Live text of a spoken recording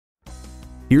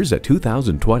Here's a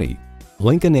 2020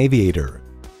 Lincoln Aviator.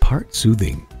 Part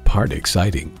soothing, part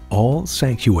exciting, all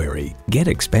sanctuary. Get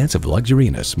expansive luxury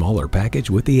in a smaller package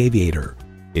with the Aviator.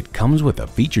 It comes with the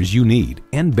features you need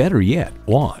and, better yet,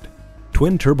 want.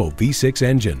 Twin-turbo V6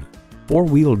 engine,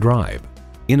 4-wheel drive,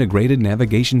 integrated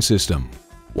navigation system,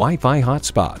 Wi-Fi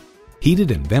hotspot,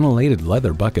 heated and ventilated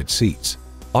leather bucket seats,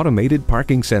 automated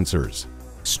parking sensors,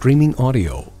 streaming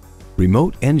audio,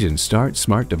 remote engine start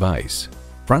smart device,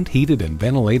 front heated and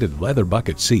ventilated leather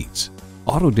bucket seats,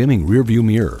 auto-dimming rearview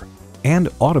mirror, and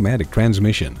automatic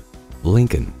transmission.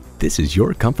 Lincoln, this is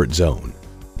your comfort zone.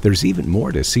 There's even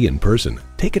more to see in person.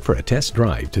 Take it for a test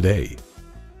drive today.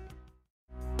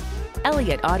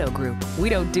 Elliott Auto Group. We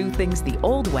don't do things the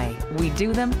old way, we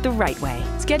do them the right way.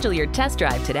 Schedule your test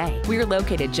drive today. We're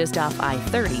located just off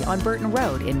I-30 on Burton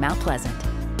Road in Mount Pleasant.